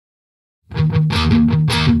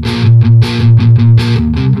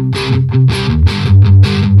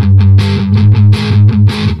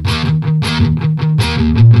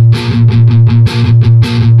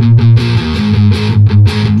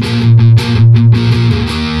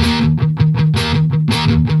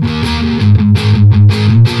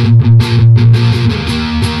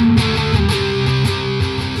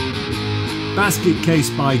Case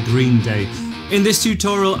by Green Day. In this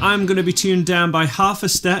tutorial I'm going to be tuned down by half a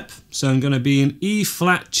step, so I'm going to be in E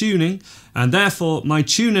flat tuning, and therefore my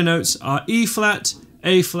tuner notes are E flat,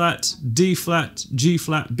 A flat, D flat, G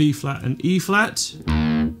flat, B flat and E flat.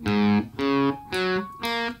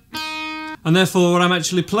 And therefore what I'm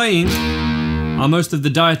actually playing are most of the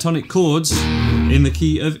diatonic chords in the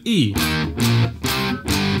key of E.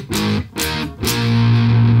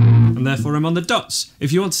 And therefore I'm on the dots.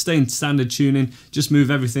 If you want to stay in standard tuning, just move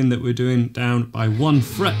everything that we're doing down by 1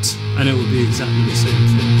 fret and it will be exactly the same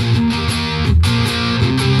thing.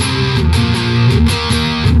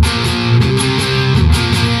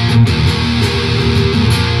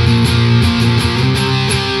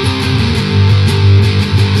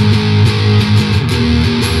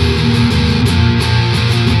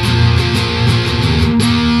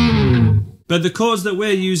 But the chords that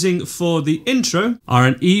we're using for the intro are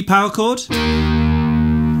an E power chord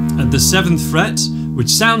at the 7th fret, which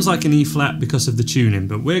sounds like an E flat because of the tuning,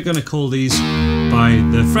 but we're going to call these by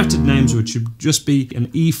the fretted names, which should just be an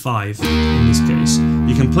E5 in this case.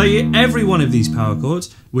 You can play every one of these power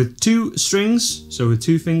chords with 2 strings, so with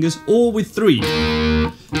 2 fingers, or with 3.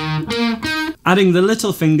 Adding the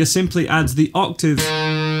little finger simply adds the octave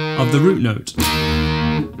of the root note.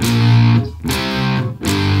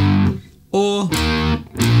 Or,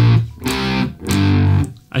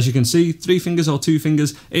 as you can see, 3 fingers or 2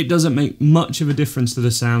 fingers, it doesn't make much of a difference to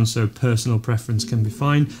the sound, so personal preference can be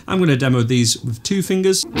fine. I'm going to demo these with 2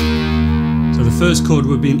 fingers. So the first chord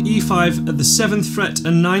would be an E5 at the 7th fret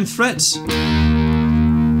and 9th fret,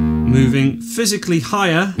 moving physically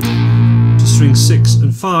higher to string 6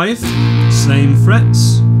 and 5, same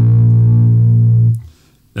frets.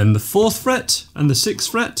 Then the 4th fret and the 6th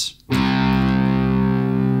fret,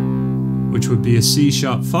 which would be a C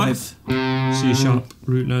sharp 5, C sharp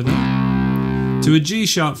root note there, to a G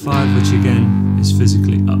sharp 5, which again is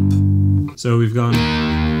physically up. So we've gone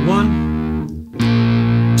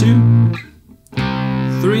 1, 2,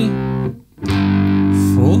 3,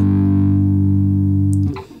 4.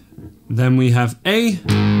 Then we have A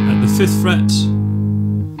at the 5th fret,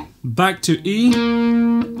 back to E,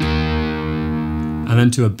 and then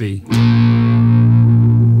to a B.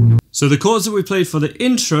 So the chords that we played for the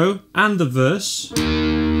intro and the verse: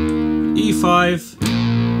 E5,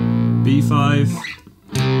 B5,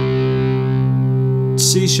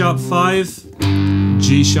 C sharp 5,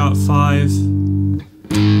 G sharp 5,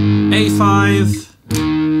 A5,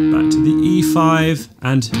 back to the E5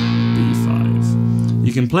 and B5.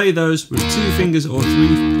 You can play those with 2 fingers or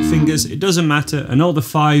 3 fingers, it doesn't matter, and all the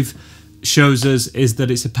 5 shows us is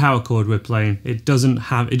that it's a power chord we're playing. It doesn't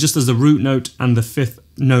have, it just has the root note and the 5th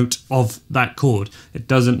note of that chord. It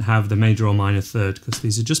doesn't have the major or minor third because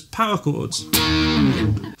these are just power chords.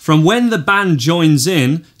 From when the band joins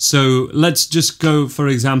in, so let's just go for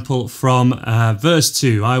example from verse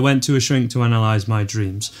 2, I went to a shrink to analyze my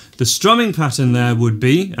dreams. The strumming pattern there would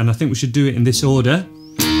be, and I think we should do it in this order: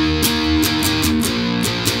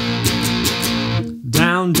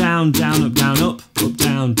 down, down, down, up, down, up, up,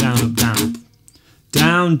 down, down, up, down, up.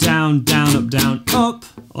 Down, down, down, up, down, up.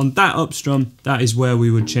 On that up strum, that is where we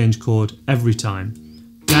would change chord every time.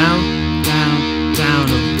 Down, down, down,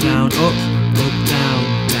 up, down, up,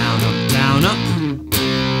 down, down, up, down, up.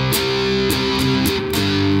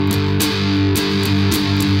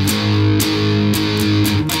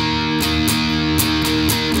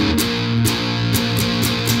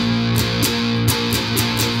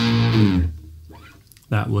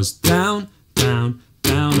 That was down, down,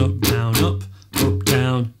 down, up, down, up,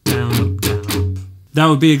 down, down, up, down, up. That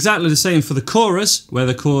would be exactly the same for the chorus, where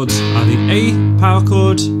the chords are the A power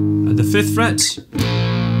chord at the 5th fret,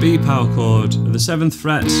 B power chord at the 7th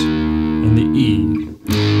fret, and the E.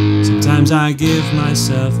 Sometimes I give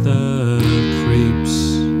myself the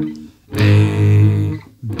creeps. A,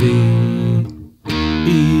 B,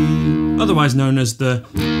 E, otherwise known as the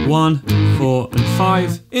 1, 4 and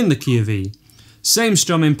 5 in the key of E. Same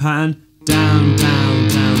strumming pattern: down, down,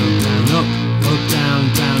 down, up, down, up,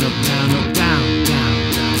 down, down, up, down, up, down, down, down,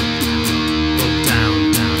 up,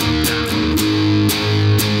 down, down, up, down.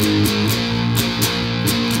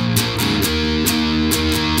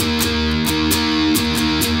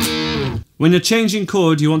 When you're changing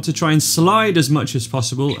chord, you want to try and slide as much as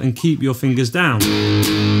possible and keep your fingers down.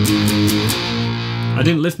 I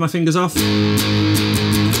didn't lift my fingers off.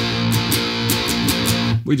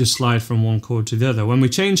 We just slide from one chord to the other. When we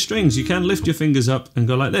change strings, you can lift your fingers up and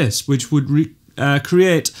go like this, which would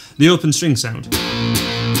create the open string sound.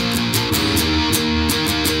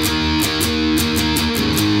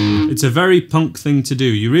 It's a very punk thing to do.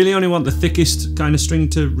 You really only want the thickest kind of string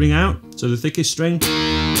to ring out, so the thickest string.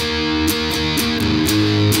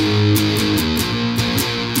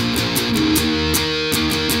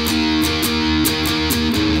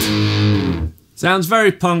 Sounds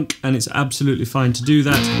very punk, and it's absolutely fine to do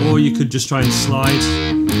that, or you could just try and slide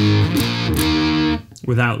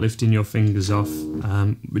without lifting your fingers off,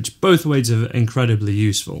 which both ways are incredibly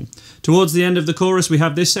useful. Towards the end of the chorus we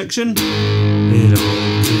have this section. It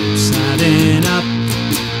all keeps adding up.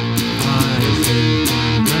 I think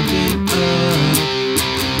I'm cracking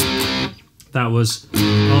up. That was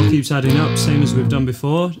all keeps adding up, same as we've done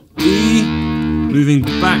before. E, moving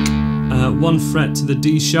back 1 fret to the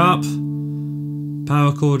D sharp,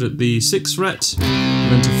 power chord at the 6th fret,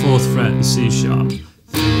 and then to 4th fret, the C sharp.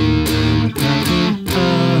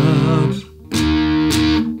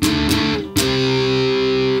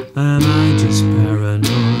 Am I just paranoid?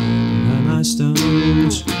 Am I stoned?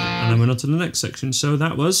 And then we're on to the next section. So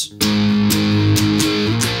that was.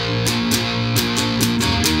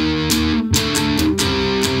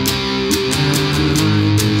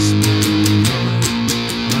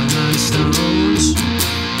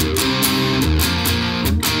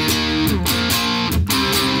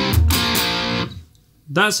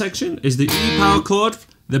 That section is the E power chord,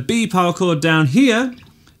 the B power chord down here,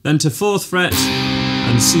 then to 4th fret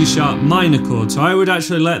and C sharp minor chord. So I would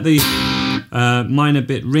actually let the minor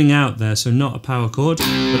bit ring out there, so not a power chord,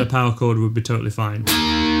 but a power chord would be totally fine.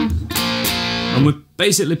 And we're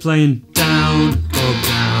basically playing down, up,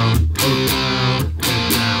 down, up, down,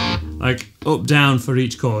 up, down. Like up, down for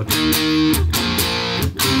each chord.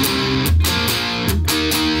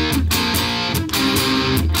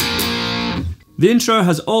 The intro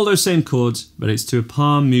has all those same chords, but it's to a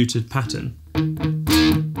palm muted pattern.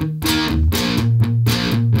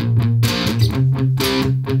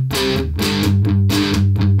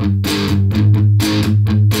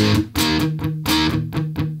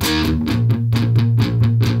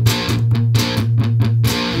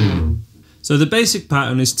 So the basic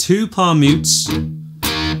pattern is 2 palm mutes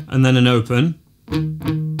and then an open,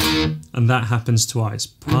 and that happens twice.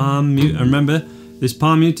 Palm mute, and remember, this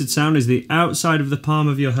palm muted sound is the outside of the palm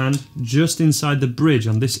of your hand, just inside the bridge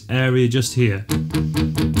on this area just here,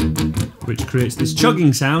 which creates this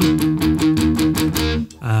chugging sound,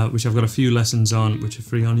 which I've got a few lessons on, which are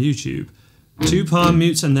free on YouTube. 2 palm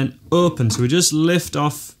mutes and then open, so we just lift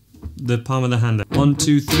off the palm of the hand. 1,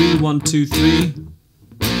 2, 3, 1, 2, 3.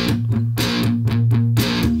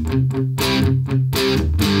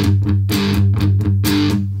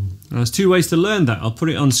 There's 2 ways to learn that. I'll put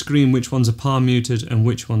it on screen which ones are palm muted and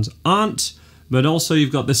which ones aren't, but also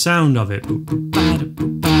you've got the sound of it.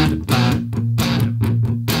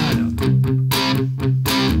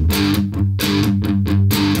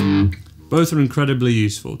 Both are incredibly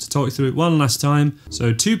useful. To talk you through it one last time.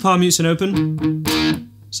 So 2 palm mutes and open.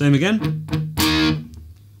 Same again.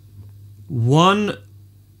 1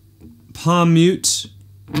 palm mute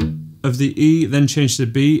of the E, then change to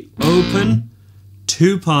B. Open.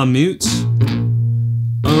 2 palm mutes,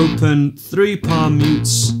 open, 3 palm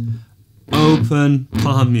mutes, open,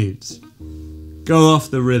 palm mutes. Go off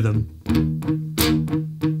the rhythm.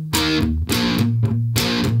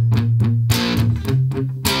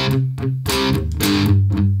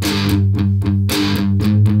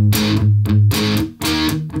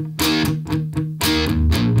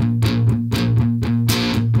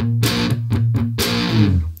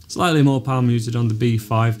 Slightly more palm muted on the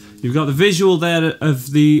B5. You've got the visual there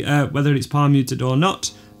of the whether it's palm muted or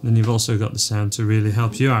not. And then you've also got the sound to really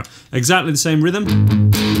help you out. Exactly the same rhythm.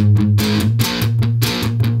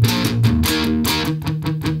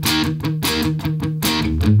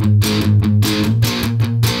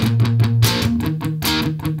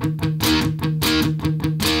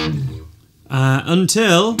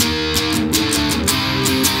 Until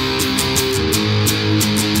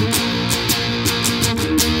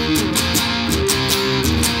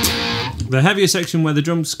the heavier section where the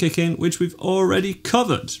drums kick in, which we've already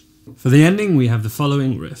covered. For the ending, we have the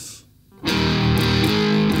following riff.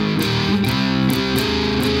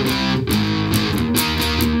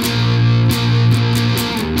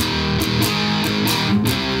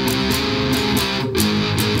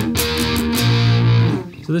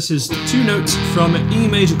 So this is 2 notes from an E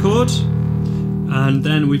major chord, and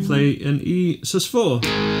then we play an E sus4,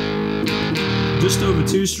 just over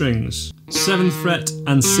 2 strings, 7th fret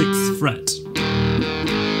and 6th fret.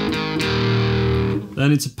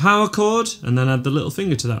 Then it's a power chord, and then add the little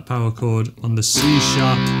finger to that power chord on the C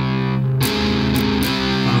sharp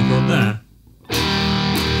power chord there.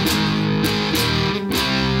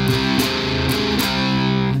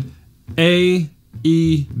 A,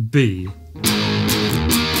 E, B.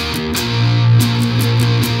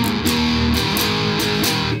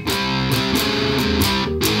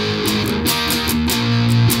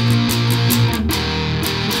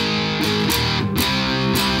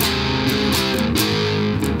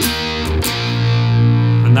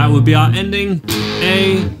 that would be our ending: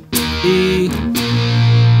 A, E,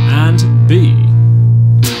 and B.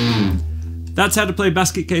 That's how to play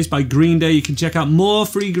Basket Case by Green Day. You can check out more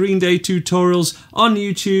free Green Day tutorials on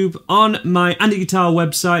YouTube, on my Andy Guitar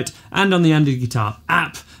website, and on the Andy Guitar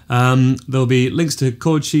app. There'll be links to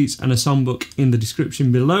chord sheets and a songbook in the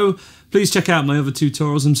description below. Please check out my other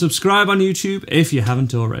tutorials and subscribe on YouTube if you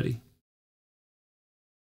haven't already.